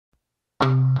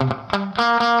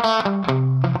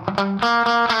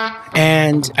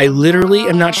And I literally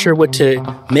am not sure what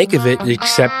to make of it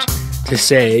except to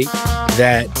say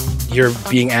that you're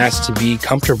being asked to be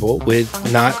comfortable with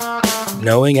not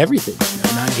knowing everything,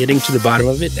 not getting to the bottom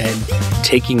of it and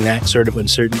taking that sort of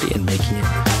uncertainty and making it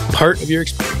part of your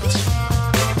experience.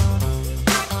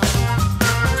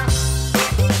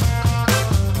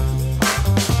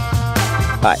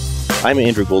 Hi, I'm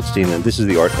Andrew Goldstein, and this is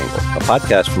The Art Angle, a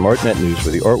podcast from Artnet News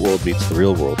where the art world meets the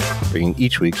real world, bringing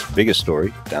each week's biggest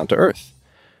story down to earth.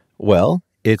 Well,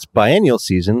 it's biennial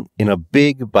season in a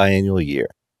big biennial year.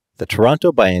 The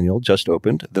Toronto Biennial just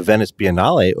opened, the Venice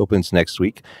Biennale opens next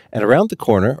week, and around the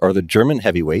corner are the German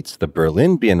heavyweights, the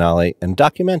Berlin Biennale and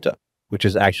Documenta, which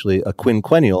is actually a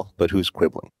quinquennial, but who's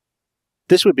quibbling.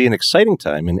 This would be an exciting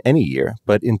time in any year,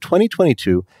 but in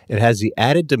 2022, it has the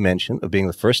added dimension of being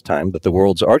the first time that the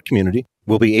world's art community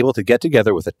will be able to get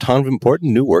together with a ton of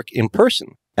important new work in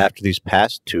person after these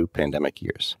past 2 pandemic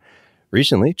years.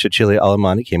 Recently, Cecilia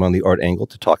Alemani came on The Art Angle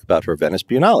to talk about her Venice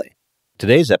Biennale.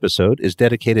 Today's episode is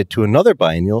dedicated to another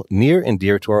biennial near and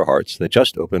dear to our hearts that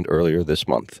just opened earlier this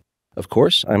month. Of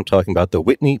course, I'm talking about the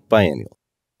Whitney Biennial.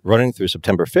 Running through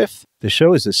September 5th, the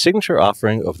show is a signature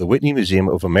offering of the Whitney Museum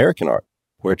of American Art,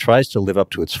 where it tries to live up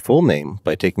to its full name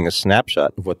by taking a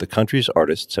snapshot of what the country's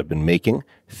artists have been making,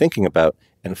 thinking about,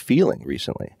 and feeling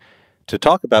recently. To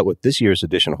talk about what this year's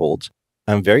edition holds,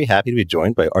 I'm very happy to be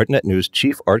joined by Artnet News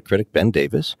chief art critic Ben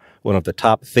Davis, one of the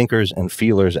top thinkers and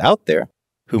feelers out there,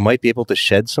 who might be able to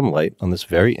shed some light on this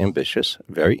very ambitious,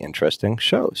 very interesting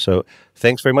show. So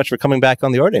thanks very much for coming back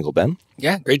on The Art Angle, Ben.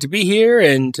 Yeah, great to be here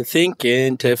and to think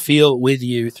and to feel with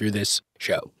you through this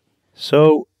show.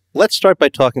 So let's start by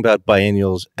talking about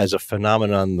biennials as a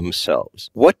phenomenon themselves.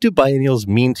 What do biennials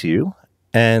mean to you?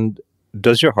 And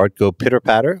does your heart go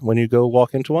pitter-patter when you go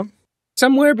walk into one?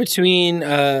 Somewhere between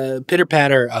a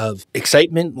pitter-patter of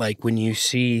excitement, like when you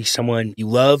see someone you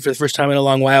love for the first time in a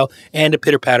long while, and a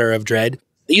pitter-patter of dread.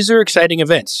 These are exciting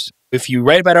events. If you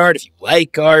write about art, if you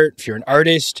like art, if you're an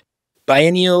artist,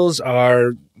 biennials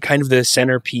are kind of the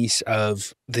centerpiece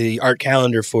of the art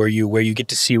calendar for you, where you get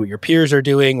to see what your peers are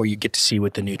doing, where you get to see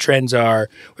what the new trends are,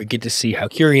 where you get to see how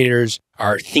curators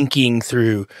are thinking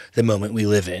through the moment we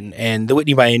live in. And the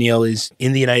Whitney Biennial is,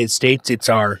 in the United States, it's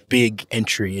our big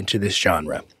entry into this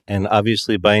genre. And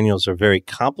obviously, biennials are very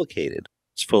complicated.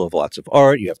 It's full of lots of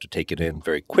art. You have to take it in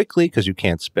very quickly because you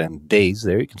can't spend days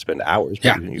there. You can spend hours,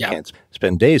 but you can't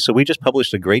spend days. So we just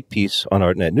published a great piece on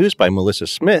Artnet News by Melissa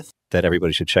Smith that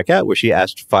everybody should check out, where she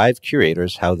asked 5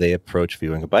 curators how they approach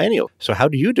viewing a biennial. So how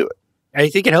do you do it? I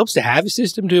think it helps to have a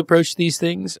system to approach these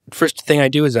things. First thing I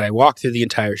do is I walk through the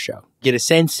entire show, get a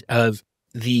sense of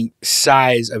the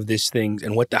size of this thing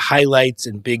and what the highlights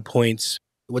and big points,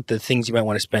 what the things you might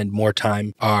want to spend more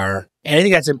time are. And I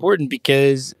think that's important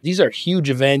because these are huge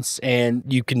events and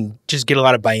you can just get a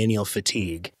lot of biennial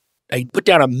fatigue. I put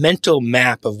down a mental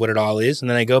map of what it all is, and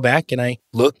then I go back and I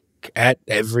look at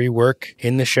every work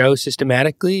in the show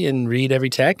systematically and read every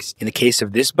text. In the case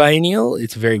of this biennial,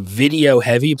 it's very video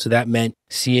heavy, so that meant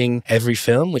seeing every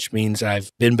film, which means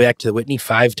I've been back to the Whitney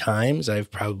 5 times. I've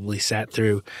probably sat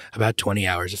through about 20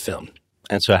 hours of film.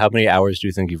 And so how many hours do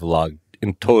you think you've logged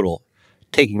in total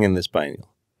taking in this biennial?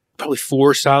 Probably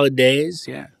 4 solid days,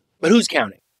 yeah. But who's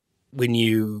counting? When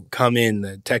you come in,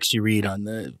 the text you read on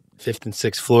the 5th and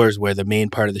 6th floors, where the main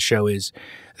part of the show is,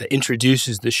 that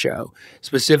introduces the show,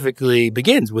 specifically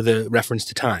begins with a reference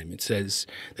to time. It says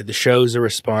that the show is a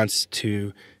response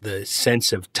to the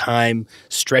sense of time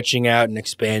stretching out and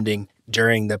expanding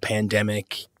during the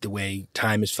pandemic, the way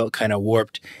time has felt kind of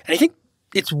warped. And I think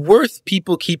it's worth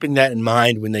people keeping that in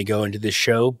mind when they go into this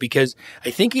show, because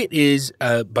I think it is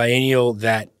a biennial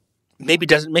that maybe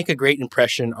doesn't make a great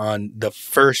impression on the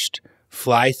first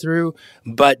fly through,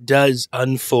 but does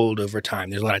unfold over time.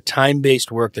 There's a lot of time-based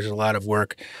work. There's a lot of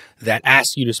work that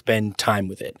asks you to spend time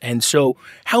with it. And so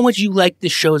how much you like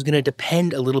this show is going to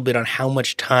depend a little bit on how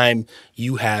much time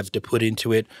you have to put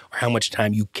into it or how much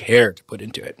time you care to put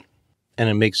into it. And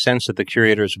it makes sense that the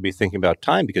curators would be thinking about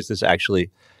time, because this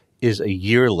actually is a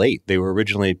year late. They were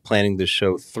originally planning this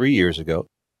show 3 years ago,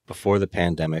 before the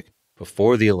pandemic,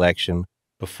 before the election,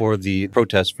 before the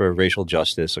protests for racial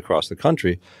justice across the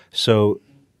country. So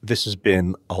this has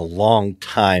been a long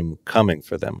time coming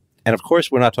for them. And of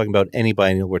course, we're not talking about any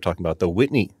biennial. We're talking about the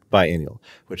Whitney Biennial,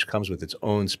 which comes with its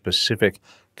own specific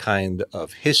kind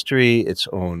of history, its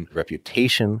own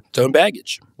reputation, Its own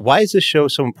baggage. Why is this show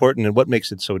so important, and what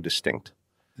makes it so distinct?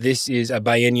 This is a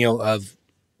biennial of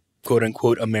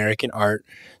quote-unquote American art.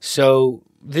 So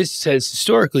this has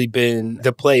historically been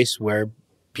the place where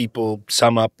people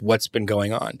sum up what's been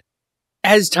going on.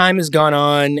 As time has gone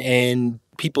on and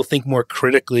people think more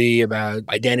critically about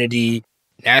identity,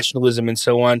 nationalism, and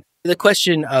so on. The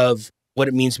question of what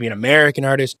it means to be an American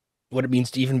artist, what it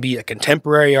means to even be a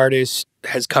contemporary artist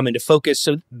has come into focus.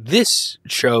 So this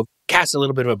show casts a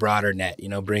little bit of a broader net,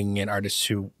 bringing in artists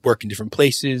who work in different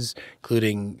places,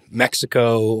 including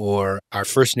Mexico or our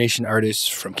First Nation artists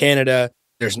from Canada.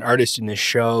 There's an artist in this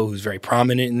show who's very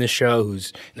prominent in this show,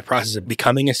 who's in the process of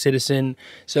becoming a citizen.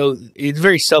 So it's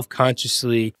very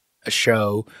self-consciously a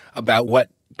show about what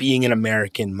being an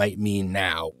American might mean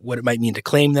now, what it might mean to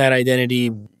claim that identity,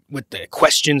 what the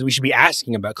questions we should be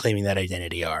asking about claiming that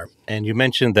identity are. And you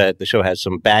mentioned that the show has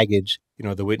some baggage.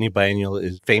 The Whitney Biennial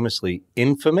is famously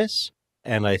infamous.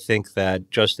 And I think that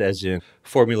just as in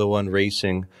Formula One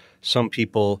racing, some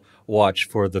people watch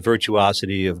for the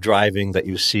virtuosity of driving that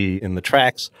you see in the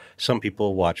tracks. Some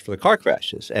people watch for the car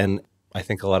crashes. And I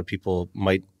think a lot of people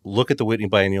might look at the Whitney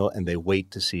Biennial and they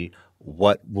wait to see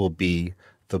what will be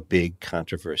the big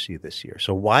controversy this year.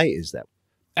 So why is that?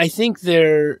 I think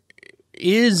there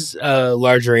is a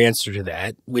larger answer to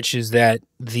that, which is that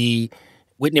the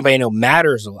Whitney Biennial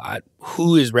matters a lot.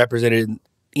 Who is represented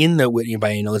in the Whitney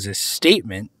Biennial is a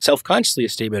statement, self-consciously a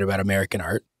statement about American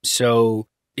art. So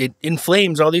it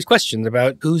inflames all these questions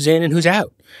about who's in and who's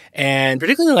out. And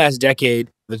particularly in the last decade,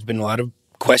 there's been a lot of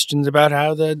questions about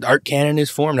how the art canon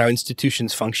is formed, how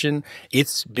institutions function.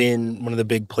 It's been one of the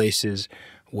big places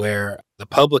where the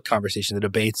public conversation, the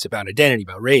debates about identity,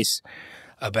 about race,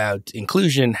 about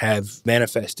inclusion have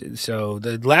manifested. So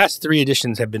the last three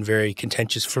editions have been very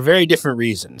contentious for very different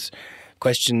reasons.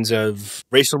 Questions of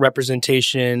racial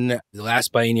representation. The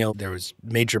last biennial, there was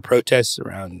major protests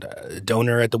around a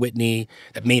donor at the Whitney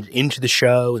that made it into the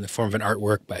show in the form of an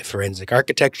artwork by Forensic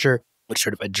Architecture, which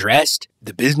sort of addressed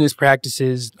the business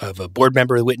practices of a board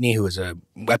member of the Whitney who was a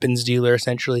weapons dealer,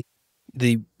 essentially.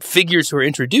 The figures who are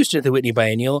introduced at the Whitney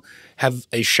Biennial have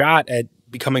a shot at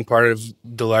becoming part of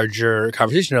the larger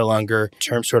conversation in a longer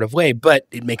term sort of way, but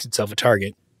it makes itself a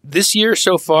target. This year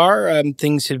so far,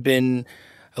 things have been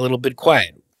a little bit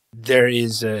quiet. There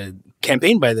is a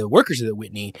campaign by the workers of the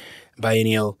Whitney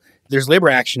Biennial. There's labor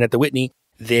action at the Whitney.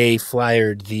 They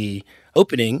flyered the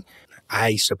opening.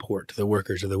 I support the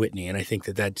workers of the Whitney, and I think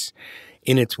that that's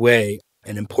in its way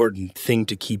an important thing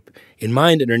to keep in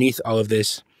mind underneath all of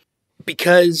this,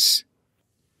 because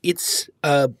it's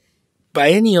a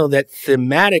biennial that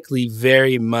thematically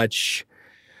very much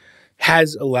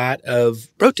has a lot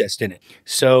of protest in it.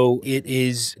 So it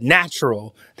is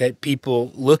natural that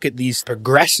people look at these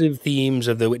progressive themes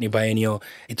of the Whitney Biennial.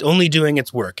 It's only doing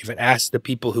its work if it asks the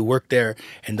people who work there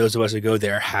and those of us who go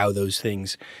there how those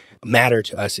things matter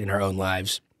to us in our own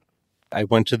lives. I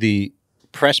went to the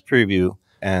press preview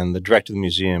and the director of the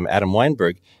museum, Adam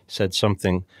Weinberg, said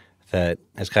something that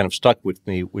has kind of stuck with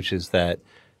me, which is that,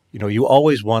 you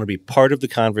always want to be part of the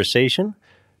conversation.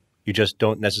 You just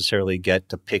don't necessarily get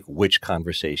to pick which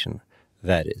conversation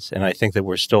that is. And I think that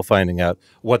we're still finding out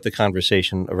what the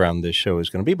conversation around this show is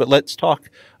going to be. But let's talk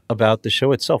about the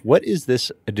show itself. What is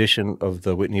this edition of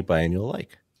the Whitney Biennial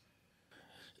like?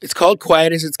 It's called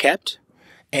Quiet as It's Kept,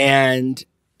 and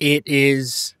it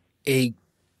is a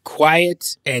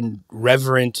quiet and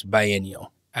reverent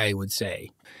biennial, I would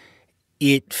say.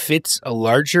 It fits a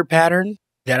larger pattern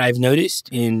that I've noticed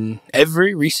in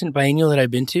every recent biennial that I've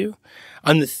been to.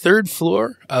 On the third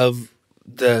floor of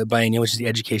the biennial, which is the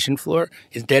education floor,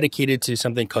 is dedicated to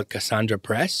something called Cassandra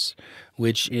Press,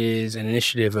 which is an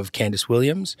initiative of Candace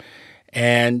Williams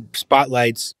and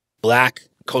spotlights Black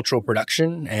cultural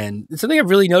production. And it's something I've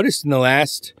really noticed in the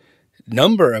last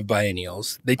number of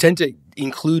biennials. They tend to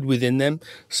include within them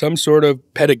some sort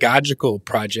of pedagogical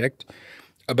project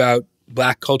about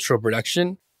Black cultural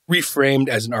production, reframed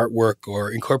as an artwork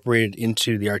or incorporated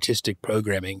into the artistic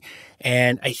programming.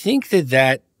 And I think that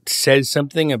that says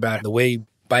something about the way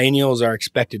biennials are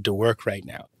expected to work right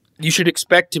now. You should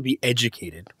expect to be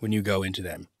educated when you go into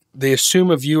them. They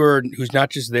assume a viewer who's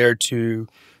not just there to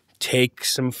take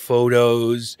some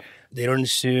photos. They don't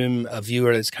assume a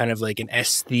viewer that's kind of like an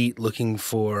aesthete looking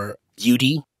for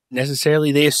beauty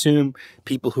necessarily. They assume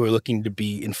people who are looking to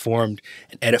be informed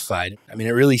and edified. I mean,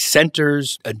 it really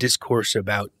centers a discourse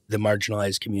about the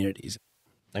marginalized communities.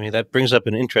 I mean, that brings up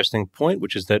an interesting point,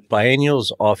 which is that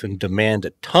biennials often demand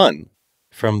a ton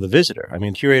from the visitor. I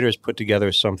mean, curators put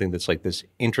together something that's like this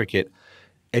intricate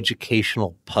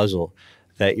educational puzzle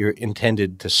that you're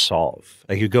intended to solve.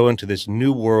 Like you go into this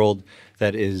new world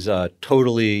that is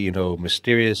totally,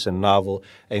 mysterious and novel,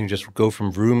 and you just go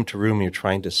from room to room and you're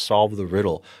trying to solve the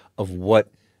riddle of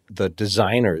what the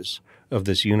designers of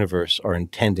this universe are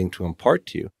intending to impart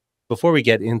to you. Before we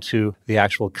get into the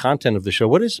actual content of the show,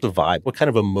 what is the vibe? What kind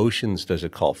of emotions does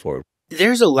it call for?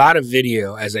 There's a lot of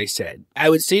video, as I said. I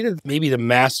would say that maybe the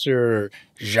master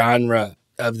genre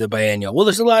of the biennial, well,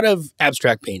 there's a lot of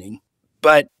abstract painting,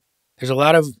 but there's a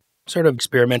lot of sort of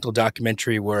experimental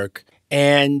documentary work,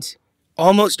 and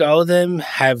almost all of them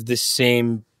have the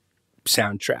same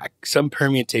soundtrack, some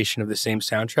permutation of the same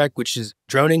soundtrack, which is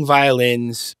droning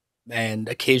violins and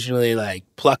occasionally like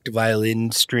plucked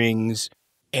violin strings,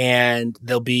 and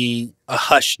there'll be a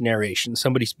hushed narration,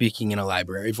 somebody speaking in a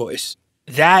library voice.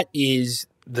 That is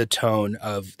the tone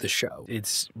of the show.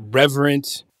 It's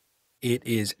reverent. It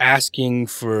is asking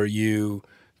for you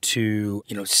to,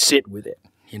 sit with it,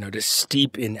 to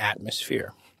steep in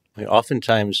atmosphere. I mean,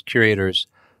 oftentimes curators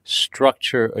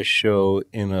structure a show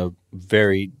in a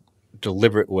very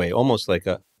deliberate way, almost like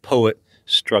a poet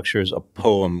structures a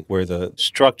poem where the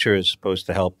structure is supposed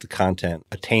to help the content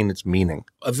attain its meaning.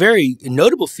 A very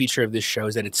notable feature of this show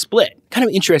is that it's split. Kind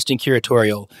of interesting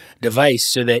curatorial device,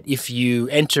 so that if you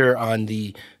enter on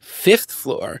the 5th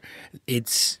floor,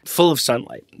 it's full of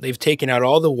sunlight. They've taken out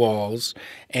all the walls,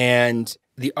 and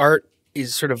the art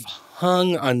is sort of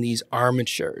hung on these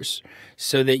armatures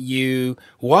so that you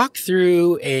walk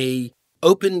through a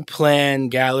open plan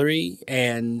gallery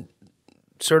and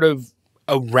sort of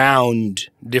around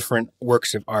different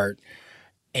works of art.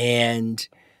 And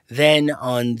then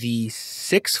on the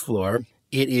 6th floor,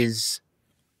 it is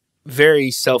very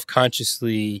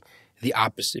self-consciously the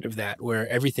opposite of that, where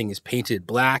everything is painted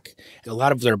black. A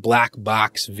lot of their black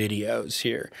box videos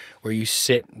here, where you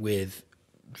sit with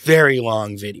very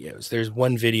long videos. There's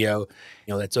one video,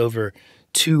 that's over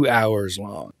 2 hours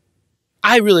long.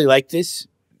 I really like this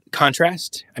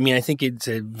contrast. I mean, I think it's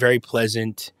a very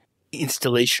pleasant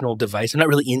installational device. I'm not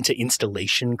really into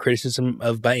installation criticism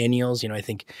of biennials. I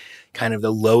think kind of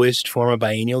the lowest form of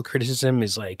biennial criticism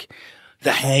is like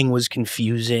the hang was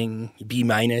confusing, B-,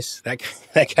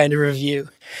 that kind of review.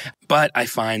 But I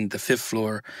find the 5th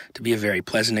floor to be a very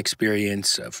pleasant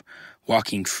experience of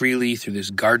walking freely through this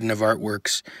garden of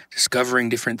artworks, discovering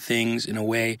different things in a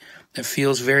way that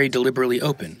feels very deliberately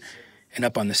open. And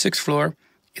up on the 6th floor,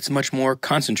 it's a much more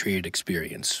concentrated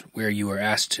experience where you are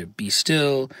asked to be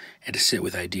still and to sit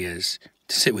with ideas,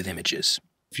 to sit with images.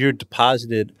 If you're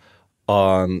deposited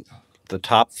on the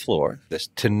top floor, this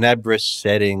tenebrous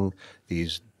setting,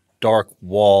 these dark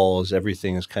walls,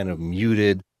 everything is kind of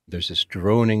muted. There's this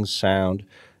droning sound.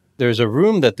 There's a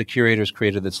room that the curators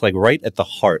created that's like right at the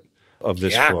heart of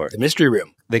this floor. The mystery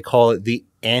room. They call it the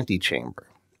antechamber.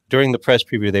 During the press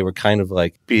preview, they were kind of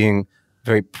like being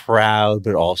very proud,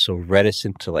 but also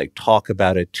reticent to like talk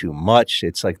about it too much.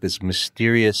 It's like this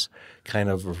mysterious kind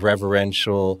of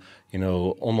reverential,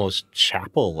 almost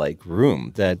chapel-like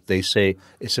room that they say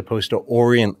is supposed to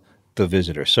orient the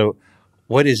visitor. So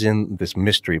what is in this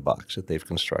mystery box that they've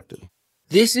constructed?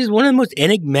 This is one of the most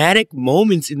enigmatic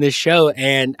moments in this show,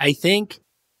 and I think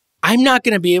I'm not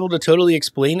going to be able to totally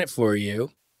explain it for you,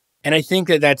 and I think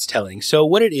that that's telling. So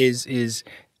what it is,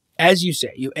 as you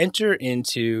say, you enter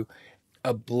into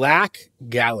a black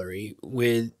gallery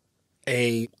with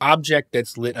a object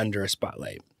that's lit under a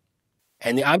spotlight.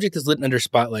 And the object that's lit under a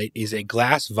spotlight is a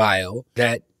glass vial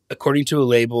that, according to a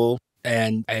label,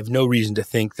 and I have no reason to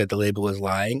think that the label is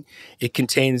lying, it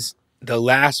contains the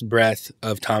last breath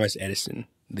of Thomas Edison,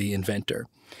 the inventor,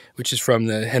 which is from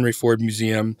the Henry Ford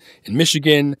Museum in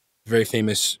Michigan. A very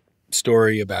famous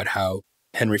story about how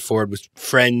Henry Ford was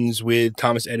friends with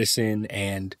Thomas Edison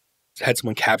and had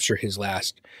someone capture his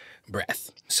last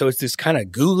breath. So it's this kind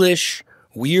of ghoulish,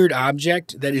 weird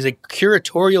object that is a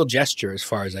curatorial gesture as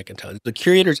far as I can tell. The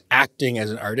curator's acting as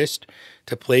an artist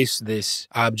to place this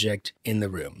object in the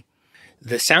room.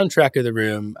 The soundtrack of the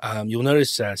room, you'll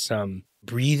notice some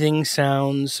breathing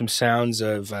sounds, some sounds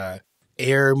of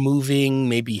air moving,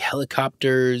 maybe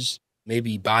helicopters,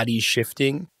 maybe bodies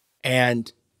shifting.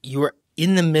 And you are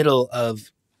in the middle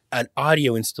of an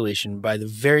audio installation by the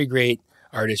very great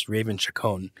artist Raven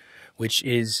Chacon, which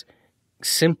is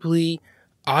simply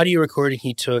audio recording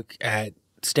he took at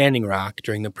Standing Rock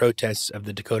during the protests of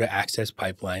the Dakota Access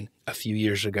Pipeline a few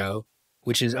years ago,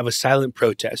 which is of a silent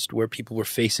protest where people were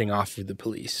facing off with the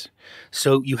police.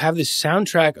 So you have this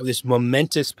soundtrack of this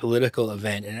momentous political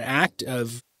event, an act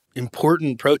of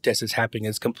important protest is happening,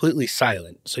 and it's completely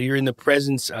silent. So you're in the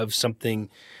presence of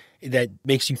something that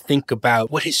makes you think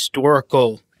about what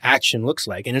historical action looks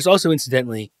like. And it's also,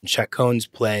 incidentally, Chacon's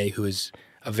play, who is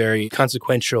a very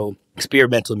consequential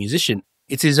experimental musician.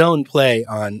 It's his own play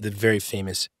on the very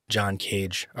famous John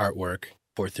Cage artwork,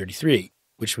 433,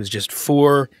 which was just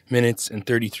 4 minutes and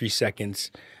 33 seconds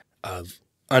of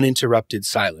uninterrupted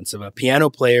silence of a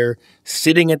piano player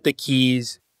sitting at the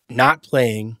keys, not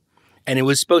playing. And it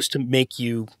was supposed to make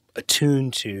you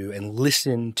attune to and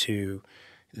listen to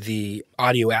the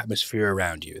audio atmosphere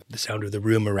around you, the sound of the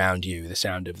room around you, the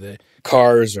sound of the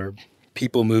cars or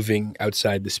people moving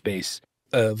outside the space.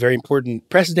 A very important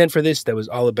precedent for this that was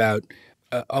all about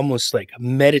almost like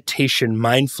meditation,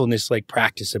 mindfulness-like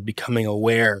practice of becoming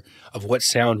aware of what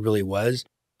sound really was.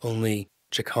 Only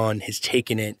Chacon has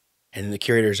taken it, and the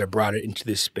curators have brought it into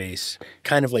this space,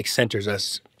 kind of like centers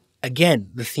us. Again,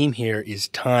 the theme here is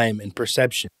time and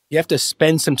perception. You have to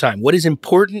spend some time. What is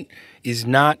important is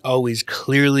not always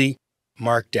clearly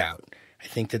marked out. I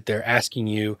think that they're asking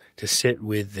you to sit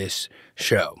with this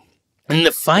show. And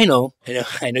the final,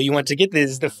 I know you want to get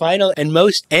this, the final and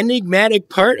most enigmatic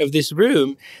part of this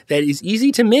room that is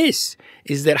easy to miss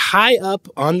is that high up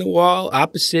on the wall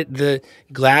opposite the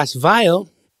glass vial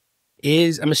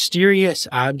is a mysterious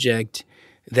object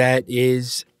that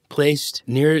is placed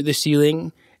near the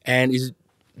ceiling and is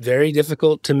very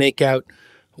difficult to make out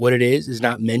what it is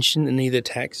not mentioned in any of the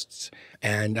texts.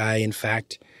 And I, in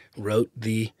fact, wrote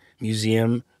the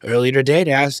museum earlier today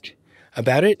to ask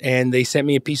about it, and they sent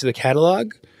me a piece of the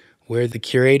catalog where the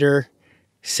curator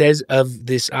says of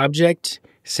this object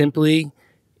simply,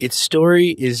 its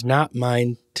story is not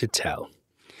mine to tell.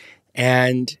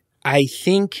 And I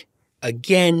think,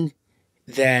 again,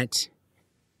 that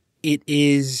it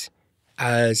is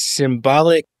a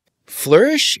symbolic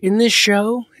flourish in this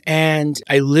show, and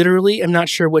I literally am not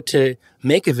sure what to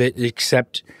make of it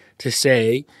except to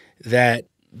say that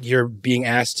you're being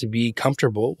asked to be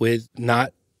comfortable with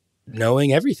not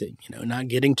knowing everything, not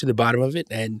getting to the bottom of it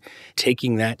and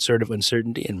taking that sort of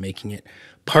uncertainty and making it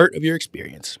part of your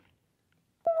experience.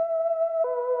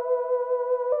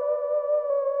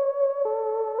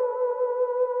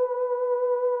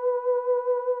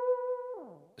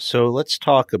 So let's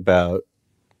talk about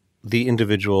the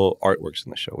individual artworks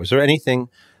in the show. Was there anything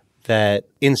that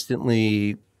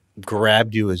instantly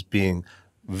grabbed you as being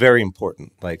very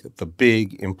important, like the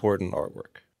big, important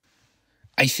artwork?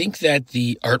 I think that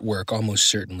the artwork, almost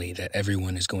certainly, that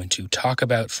everyone is going to talk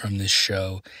about from this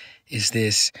show is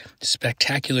this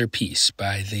spectacular piece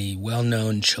by the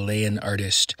well-known Chilean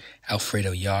artist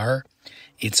Alfredo Yar.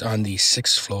 It's on the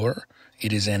 6th floor.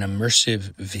 It is an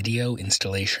immersive video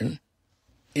installation.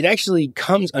 It actually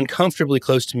comes uncomfortably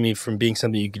close to me from being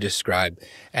something you could describe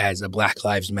as a Black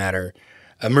Lives Matter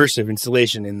immersive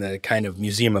installation in the kind of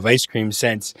Museum of Ice Cream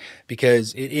sense,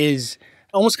 because it is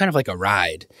almost kind of like a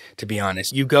ride, to be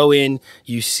honest. You go in,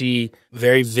 you see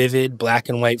very vivid black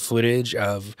and white footage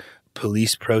of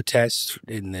police protests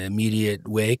in the immediate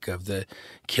wake of the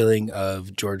killing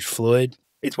of George Floyd.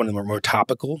 It's one of the more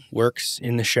topical works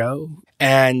in the show.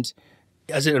 And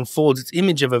as it unfolds, it's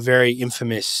image of a very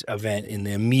infamous event in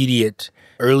the immediate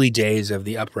early days of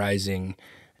the uprising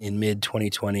in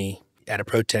mid-2020 at a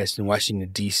protest in Washington,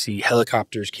 D.C.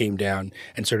 Helicopters came down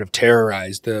and sort of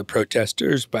terrorized the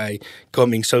protesters by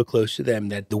coming so close to them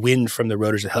that the wind from the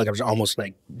rotors of the helicopters almost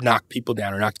like knocked people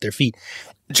down or knocked their feet.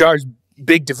 Jar's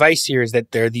big device here is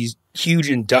that there are these huge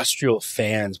industrial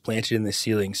fans planted in the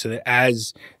ceiling so that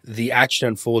as the action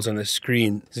unfolds on the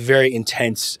screen, this very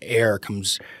intense air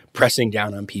comes pressing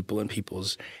down on people and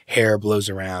people's hair blows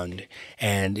around.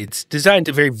 And it's designed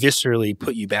to very viscerally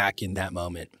put you back in that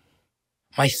moment.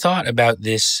 My thought about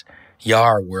this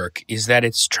Yar work is that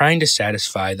it's trying to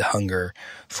satisfy the hunger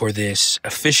for this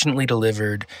efficiently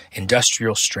delivered,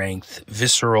 industrial strength,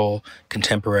 visceral,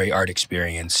 contemporary art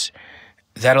experience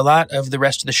that a lot of the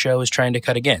rest of the show is trying to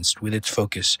cut against with its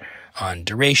focus on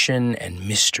duration and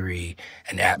mystery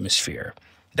and atmosphere.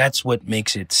 That's what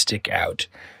makes it stick out.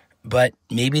 But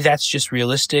maybe that's just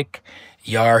realistic.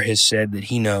 Yar has said that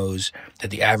he knows that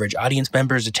the average audience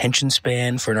member's attention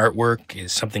span for an artwork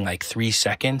is something like 3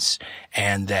 seconds,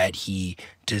 and that he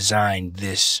designed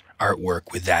this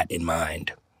artwork with that in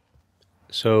mind.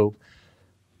 So,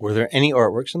 were there any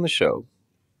artworks in the show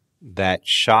that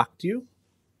shocked you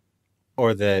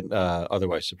or that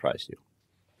otherwise surprised you?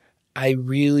 I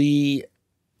really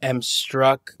am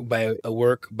struck by a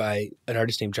work by an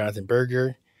artist named Jonathan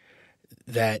Berger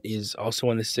that is also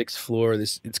on the 6th floor.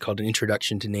 It's called An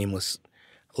Introduction to Nameless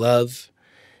Love.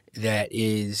 That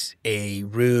is a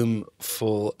room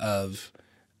full of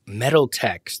metal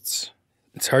texts.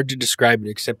 It's hard to describe it,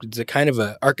 except it's a kind of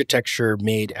a architecture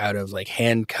made out of like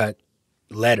hand-cut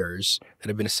letters that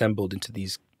have been assembled into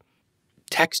these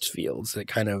text fields that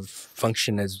kind of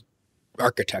function as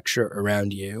architecture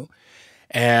around you.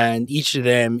 And each of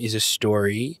them is a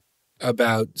story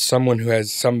about someone who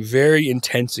has some very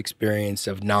intense experience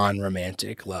of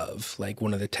non-romantic love. Like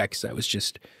one of the texts I was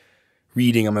just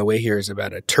reading on my way here is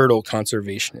about a turtle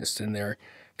conservationist and their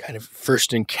kind of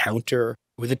first encounter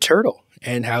with a turtle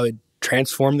and how it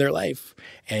transformed their life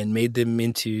and made them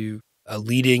into a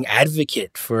leading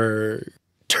advocate for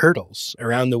turtles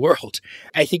around the world.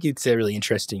 I think it's a really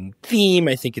interesting theme.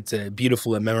 I think it's a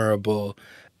beautiful and memorable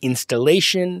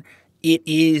installation. It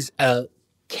is a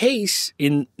case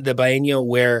in the biennial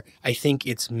where I think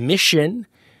its mission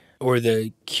or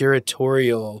the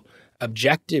curatorial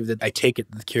objective that I take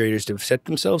it the curators to have set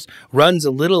themselves runs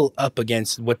a little up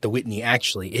against what the Whitney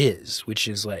actually is, which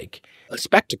is like a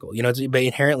spectacle. You know, but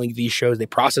inherently these shows, they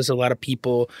process a lot of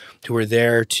people who are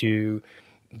there to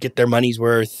get their money's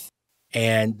worth.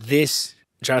 And this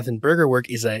Jonathan Berger work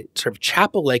is a sort of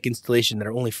chapel-like installation that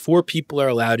only 4 people are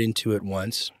allowed into at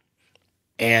once.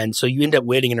 And so you end up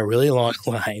waiting in a really long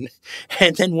line.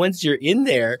 And then once you're in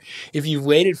there, if you've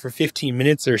waited for 15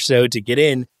 minutes or so to get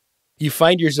in, you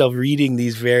find yourself reading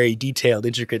these very detailed,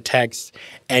 intricate texts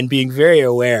and being very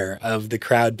aware of the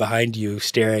crowd behind you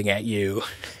staring at you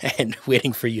and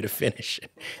waiting for you to finish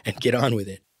and get on with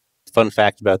it. Fun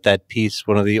fact about that piece,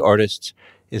 one of the artists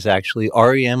is actually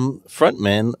REM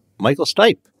frontman Michael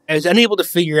Stipe. I was unable to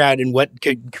figure out in what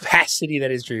capacity that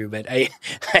is true, but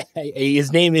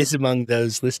his name is among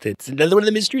those listed. It's another one of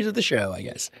the mysteries of the show, I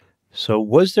guess. So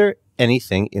was there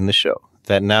anything in the show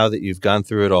that now that you've gone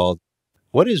through it all,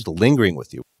 what is lingering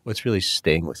with you? What's really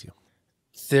staying with you?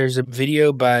 There's a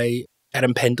video by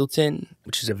Adam Pendleton,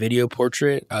 which is a video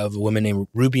portrait of a woman named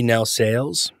Ruby Nell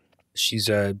Sales. She's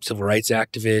a civil rights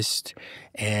activist,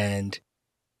 and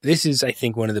this is, I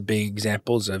think, one of the big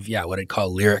examples of, what I'd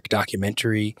call lyric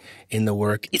documentary in the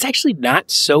work. It's actually not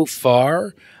so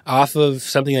far off of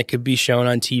something that could be shown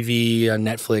on TV, on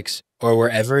Netflix, or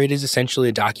wherever. It is essentially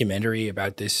a documentary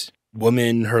about this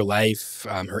woman, her life,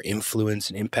 her influence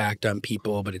and impact on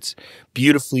people, but it's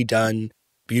beautifully done,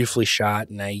 beautifully shot,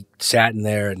 and I sat in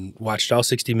there and watched all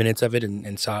 60 minutes of it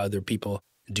and saw other people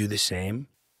do the same.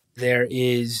 There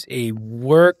is a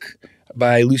work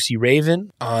by Lucy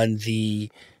Raven on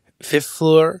the 5th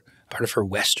floor, part of her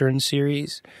Western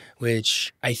series,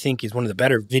 which I think is one of the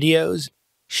better videos.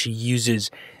 She uses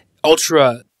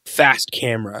ultra fast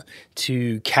camera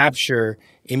to capture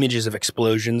images of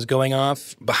explosions going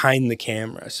off behind the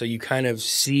camera. So you kind of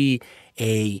see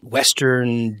a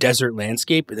Western desert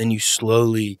landscape, and then you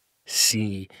slowly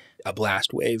see a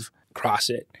blast wave cross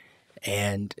it.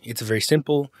 And it's a very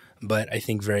simple, but I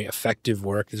think very effective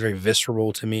work. It's very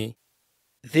visceral to me.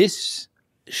 This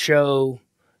show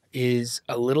is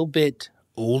a little bit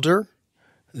older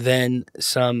than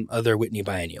some other Whitney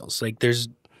biennials. Like there's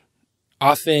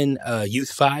often a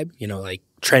youth vibe, like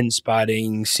trend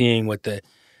spotting, seeing what the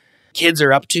kids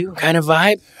are up to kind of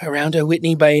vibe around a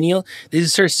Whitney biennial. This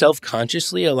is sort of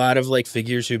self-consciously a lot of like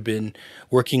figures who've been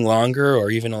working longer, or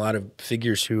even a lot of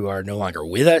figures who are no longer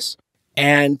with us.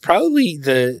 And probably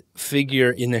the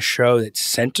figure in the show that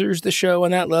centers the show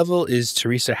on that level is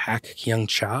Teresa Hak Kyung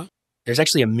Cha. There's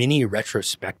actually a mini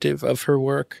retrospective of her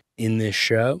work in this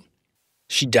show.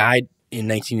 She died in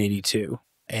 1982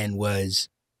 and was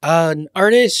an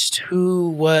artist who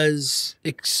was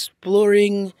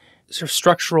exploring sort of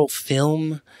structural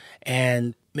film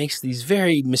and makes these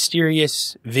very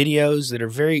mysterious videos that are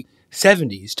very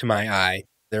 70s to my eye.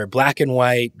 They're black and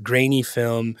white, grainy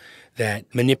film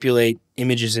that manipulate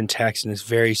images and text in this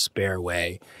very spare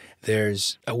way.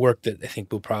 There's a work that I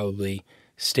think will probably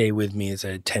stay with me as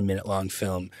a 10-minute long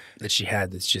film that she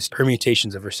had that's just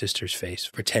permutations of her sister's face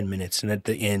for 10 minutes. And at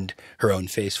the end, her own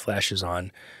face flashes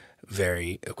on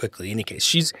very quickly. In any case,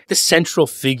 she's the central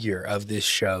figure of this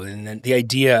show. And then the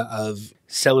idea of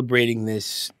celebrating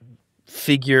this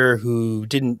figure who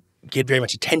didn't get very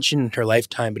much attention in her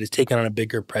lifetime, but has taken on a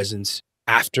bigger presence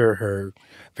after her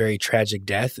very tragic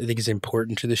death, I think is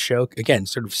important to the show. Again,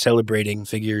 sort of celebrating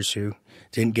figures who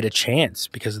didn't get a chance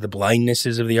because of the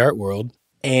blindnesses of the art world.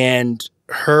 And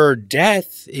her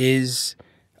death is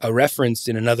a reference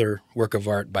in another work of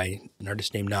art by an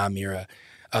artist named Na Mira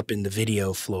up in the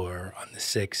video floor on the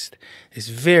 6th. This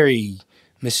very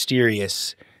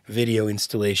mysterious video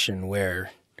installation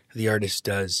where the artist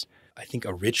does, I think,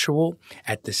 a ritual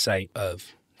at the site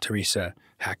of Teresa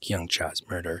Hak Kyung Cha's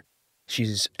murder.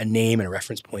 She's a name and a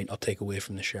reference point I'll take away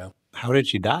from the show. How did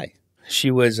she die? She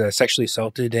was sexually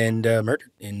assaulted and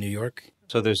murdered in New York.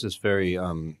 So there's this very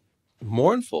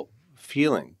mournful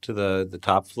feeling to the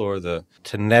top floor, the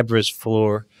tenebrous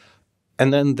floor.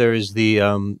 And then there is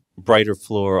the brighter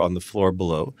floor on the floor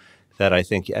below that I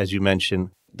think, as you mentioned,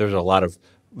 there's a lot of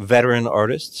veteran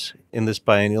artists in this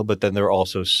biennial, but then there are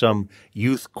also some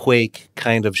youth quake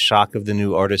kind of shock of the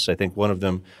new artists. I think one of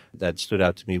them that stood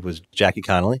out to me was Jackie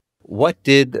Connolly. What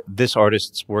did this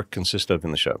artist's work consist of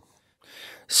in the show?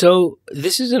 So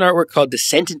this is an artwork called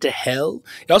Descent into Hell.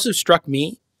 It also struck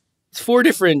me. It's 4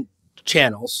 different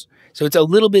channels, so it's a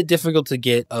little bit difficult to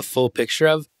get a full picture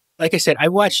of. Like I said, I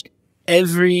watched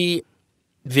every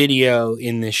video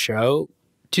in this show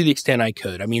to the extent I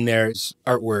could. I mean, there's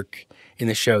artwork in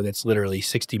the show that's literally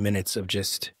 60 minutes of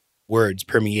just words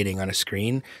permeating on a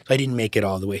screen. So I didn't make it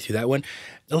all the way through that one.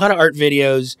 A lot of art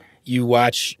videos, you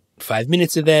watch 5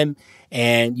 minutes of them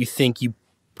and you think you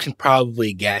can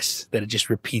probably guess that it just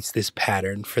repeats this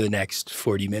pattern for the next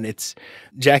 40 minutes.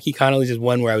 Jackie Connolly's is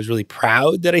one where I was really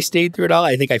proud that I stayed through it all.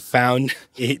 I think I found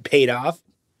it paid off.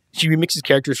 She remixes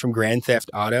characters from Grand Theft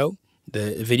Auto,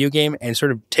 the video game, and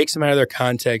sort of takes them out of their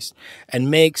context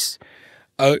and makes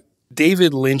a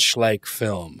David Lynch-like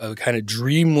film, a kind of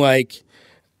dreamlike,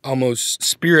 almost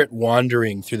spirit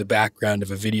wandering through the background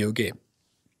of a video game.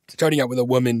 Starting out with a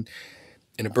woman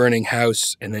in a burning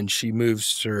house, and then she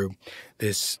moves through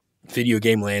this video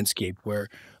game landscape where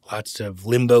lots of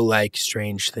limbo-like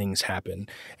strange things happen.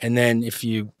 And then if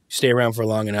you stay around for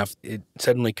long enough, it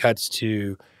suddenly cuts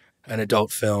to an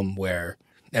adult film where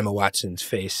Emma Watson's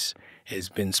face has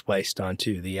been spliced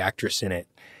onto the actress in it,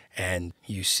 and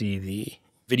you see the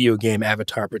video game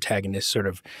avatar protagonist sort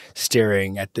of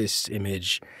staring at this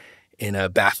image in a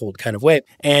baffled kind of way.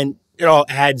 And it all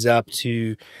adds up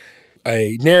to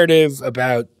a narrative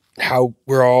about how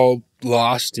we're all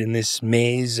lost in this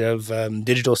maze of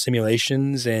digital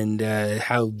simulations and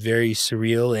how very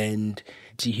surreal and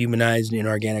dehumanized and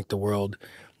inorganic the world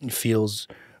feels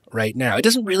right now. It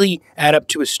doesn't really add up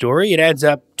to a story. It adds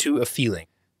up to a feeling.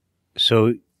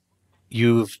 So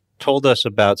you've told us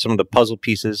about some of the puzzle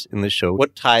pieces in the show.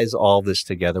 What ties all this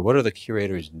together? What are the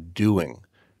curators doing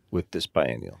with this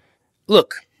biennial?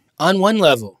 Look, on one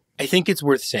level, I think it's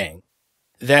worth saying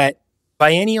that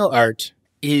biennial art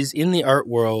is in the art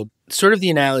world sort of the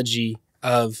analogy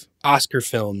of Oscar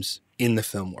films in the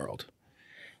film world.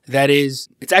 That is,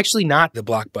 it's actually not the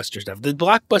blockbuster stuff. The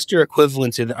blockbuster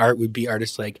equivalents in the art would be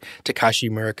artists like Takashi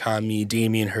Murakami,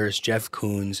 Damien Hirst, Jeff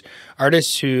Koons,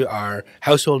 artists who are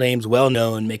household names,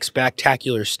 well-known, make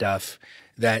spectacular stuff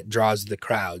that draws the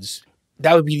crowds.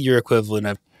 That would be your equivalent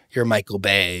of your Michael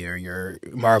Bay or your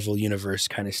Marvel Universe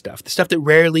kind of stuff, the stuff that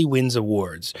rarely wins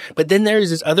awards. But then there's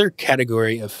this other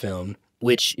category of film,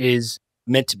 which is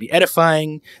meant to be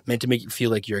edifying, meant to make you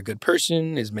feel like you're a good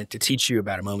person, is meant to teach you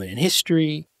about a moment in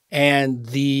history. And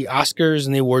the Oscars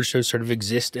and the award shows sort of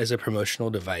exist as a promotional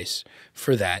device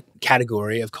for that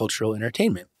category of cultural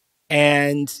entertainment.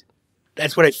 And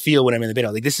that's what I feel when I'm in the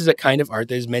Biennale. Like, this is a kind of art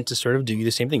that is meant to sort of do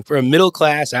the same thing. For a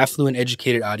middle-class, affluent,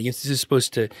 educated audience, this is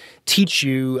supposed to teach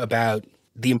you about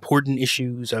the important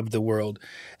issues of the world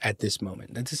at this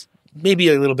moment. That's maybe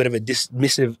a little bit of a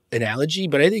dismissive analogy,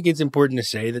 but I think it's important to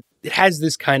say that it has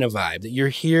this kind of vibe, that you're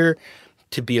here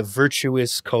to be a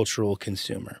virtuous cultural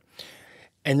consumer.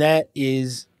 And that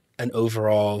is an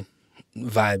overall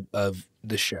vibe of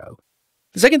the show.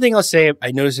 The second thing I'll say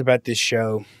I noticed about this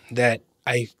show that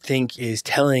I think is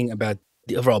telling about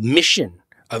the overall mission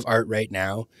of art right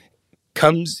now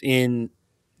comes in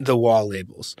the wall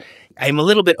labels. I'm a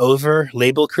little bit over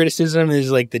label criticism.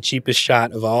 Is like the cheapest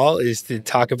shot of all is to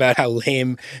talk about how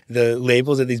lame the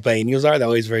labels of these biennials are. They're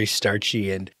always very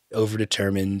starchy and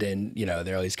overdetermined, and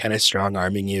they're always kind of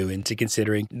strong-arming you into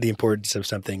considering the importance of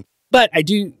something. But I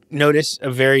do notice a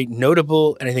very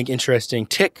notable and I think interesting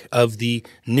tick of the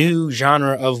new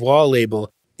genre of wall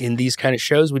label in these kind of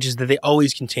shows, which is that they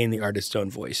always contain the artist's own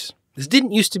voice. This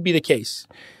didn't used to be the case.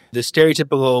 The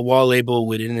stereotypical wall label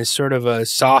would, in this sort of a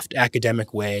soft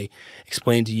academic way,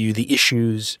 explain to you the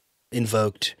issues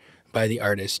invoked by the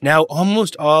artist. Now,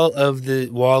 almost all of the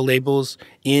wall labels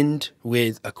end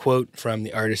with a quote from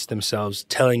the artists themselves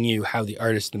telling you how the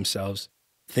artist themselves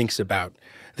thinks about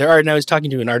their art. And I was talking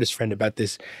to an artist friend about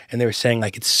this, and they were saying,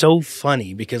 like, it's so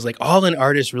funny because, like, all an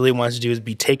artist really wants to do is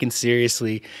be taken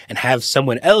seriously and have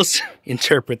someone else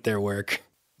interpret their work.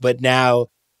 But now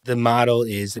the model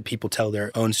is that people tell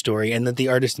their own story and that the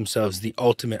artist themselves is the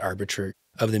ultimate arbiter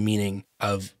of the meaning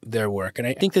of their work. And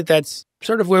I think that that's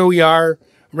sort of where we are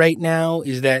right now,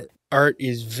 is that art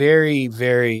is very,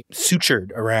 very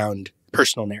sutured around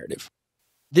personal narrative.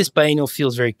 This biennial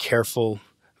feels very careful,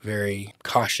 very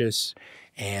cautious,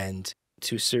 and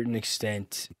to a certain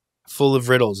extent full of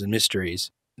riddles and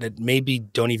mysteries that maybe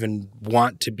don't even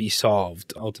want to be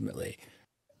solved ultimately.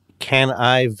 Can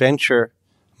I venture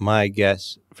my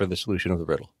guess for the solution of the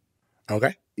riddle?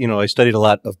 Okay. I studied a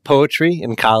lot of poetry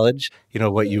in college.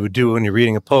 What you would do when you're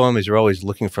reading a poem is you're always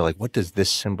looking for, like, what does this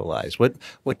symbolize?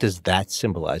 What does that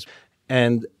symbolize?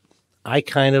 And I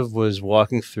kind of was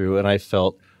walking through and I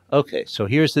felt, okay, so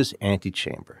here's this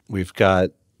antechamber. We've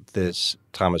got this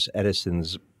Thomas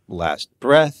Edison's Last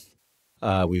Breath.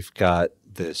 We've got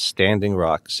this Standing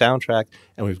Rock soundtrack,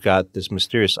 and we've got this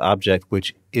mysterious object,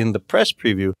 which in the press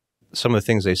preview, some of the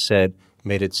things they said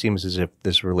made it seem as if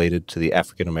this related to the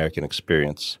African-American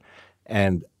experience.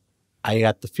 And I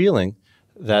got the feeling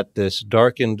that this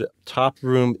darkened top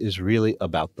room is really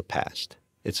about the past.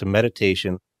 It's a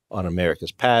meditation on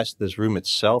America's past. This room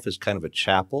itself is kind of a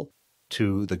chapel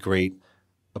to the great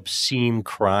obscene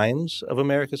crimes of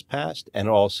America's past, and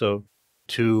also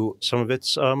to some of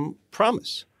its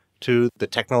promise, to the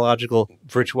technological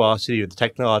virtuosity or the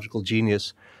technological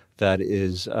genius that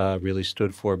is really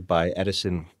stood for by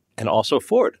Edison and also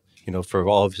Ford, for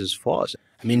all of his flaws.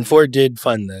 I mean, Ford did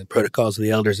fund the Protocols of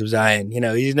the Elders of Zion.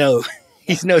 He's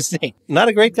no saint. Not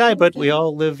a great guy, but we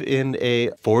all live in a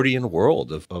Fordian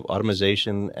world of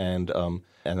automation and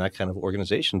that kind of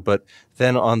organization. But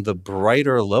then on the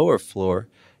brighter lower floor,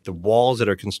 the walls that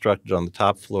are constructed on the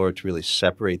top floor to really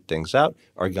separate things out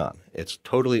are gone. It's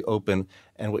totally open.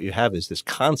 And what you have is this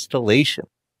constellation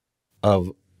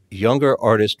of younger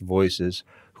artist voices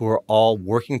who are all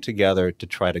working together to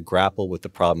try to grapple with the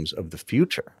problems of the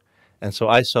future. And so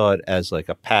I saw it as like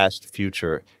a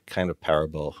past-future kind of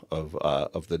parable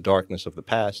of the darkness of the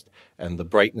past and the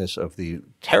brightness of the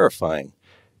terrifying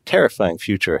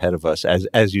future ahead of us,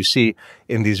 as you see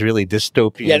in these really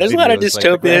dystopian. Yeah, there's a lot of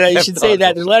dystopian. Like I should say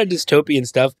that there's a lot of dystopian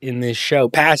stuff in this show,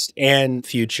 past and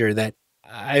future. That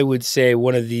I would say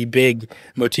one of the big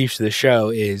motifs of the show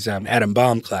is atom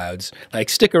bomb clouds. Like,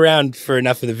 stick around for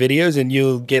enough of the videos, and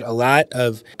you'll get a lot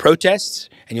of protests,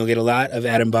 and you'll get a lot of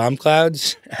atom bomb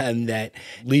clouds, and that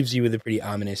leaves you with a pretty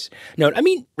ominous note. I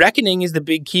mean, reckoning is the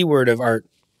big keyword of art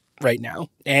right now,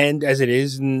 and as it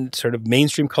is in sort of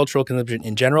mainstream cultural consumption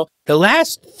in general. The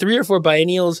last 3 or 4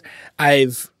 biennials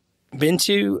I've been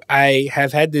to, I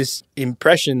have had this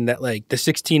impression that, like, the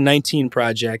 1619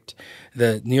 Project,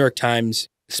 the New York Times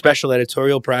special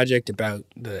editorial project about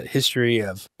the history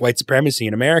of white supremacy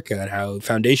in America and how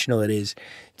foundational it is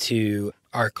to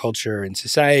our culture and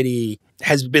society,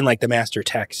 has been like the master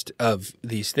text of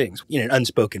these things in an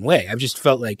unspoken way. I've just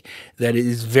felt like that it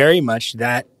is very much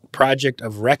that project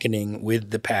of reckoning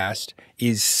with the past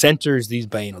centers these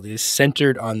biennials. It is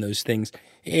centered on those things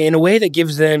in a way that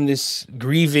gives them this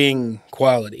grieving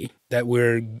quality, that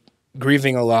we're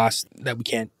grieving a loss that we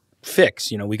can't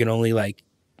fix. We can only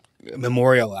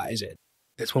memorialize it.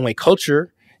 That's one way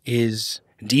culture is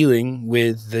dealing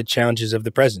with the challenges of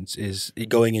the present, is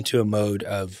going into a mode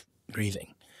of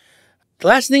grieving. The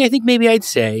last thing I think maybe I'd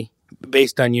say,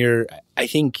 based on your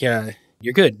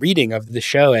good reading of the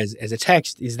show as a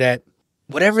text, is that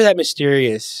whatever that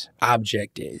mysterious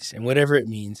object is and whatever it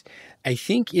means, I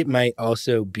think it might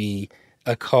also be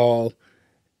a call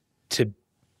to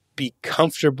be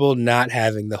comfortable not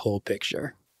having the whole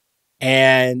picture.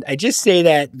 And I just say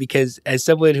that because as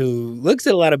someone who looks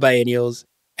at a lot of biennials,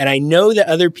 and I know that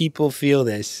other people feel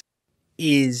this,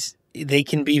 is they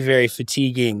can be very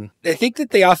fatiguing. I think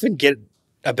that they often get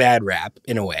a bad rap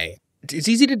in a way. It's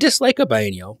easy to dislike a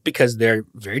biennial because they're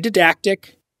very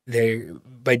didactic. They're,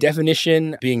 by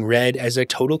definition, being read as a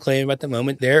total claim at the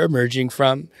moment they're emerging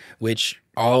from, which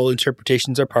all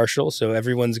interpretations are partial, so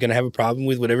everyone's going to have a problem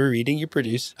with whatever reading you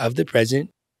produce of the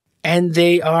present. And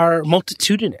they are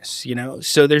multitudinous,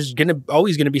 so there's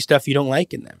always going to be stuff you don't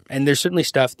like in them. And there's certainly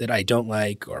stuff that I don't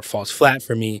like or falls flat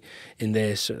for me in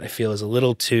this, or I feel is a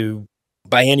little too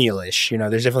biennial-ish.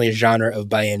 There's definitely a genre of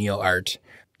biennial art,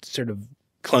 sort of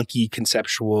clunky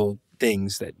conceptual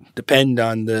things that depend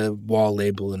on the wall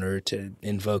label in order to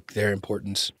invoke their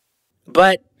importance.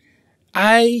 But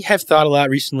I have thought a lot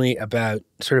recently about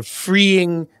sort of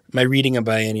freeing my reading of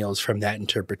biennials from that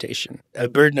interpretation, a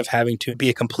burden of having to be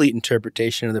a complete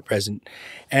interpretation of the present,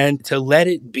 and to let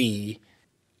it be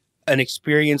an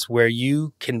experience where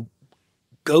you can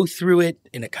go through it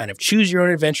in a kind of choose your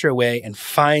own adventure way and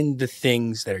find the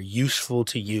things that are useful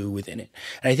to you within it.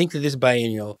 And I think that this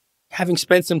biennial, having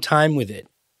spent some time with it,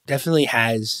 definitely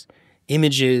has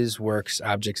images, works,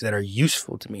 objects that are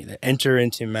useful to me, that enter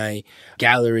into my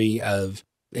gallery of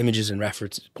images and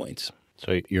reference points.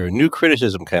 So you're a new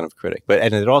criticism kind of critic.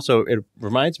 And it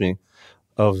reminds me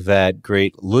of that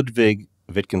great Ludwig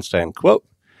Wittgenstein quote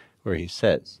where he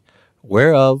says,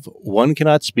 "Whereof one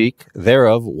cannot speak,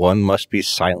 thereof one must be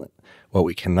silent. What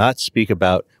we cannot speak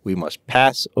about, we must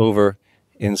pass over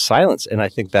in silence." And I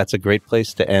think that's a great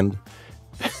place to end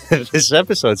this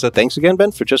episode. So thanks again,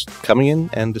 Ben, for just coming in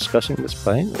and discussing this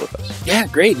biennial with us. Yeah,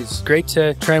 great. It's great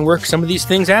to try and work some of these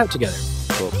things out together.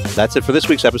 Well, that's it for this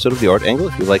week's episode of The Art Angle.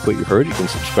 If you like what you heard, you can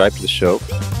subscribe to the show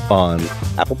on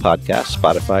Apple Podcasts,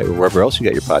 Spotify, or wherever else you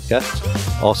get your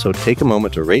podcasts. Also, take a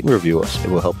moment to rate and review us.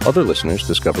 It will help other listeners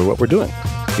discover what we're doing.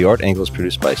 The Art Angle is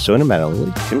produced by Sona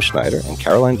Manalili, Tim Schneider, and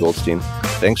Caroline Goldstein.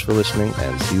 Thanks for listening,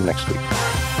 and see you next week.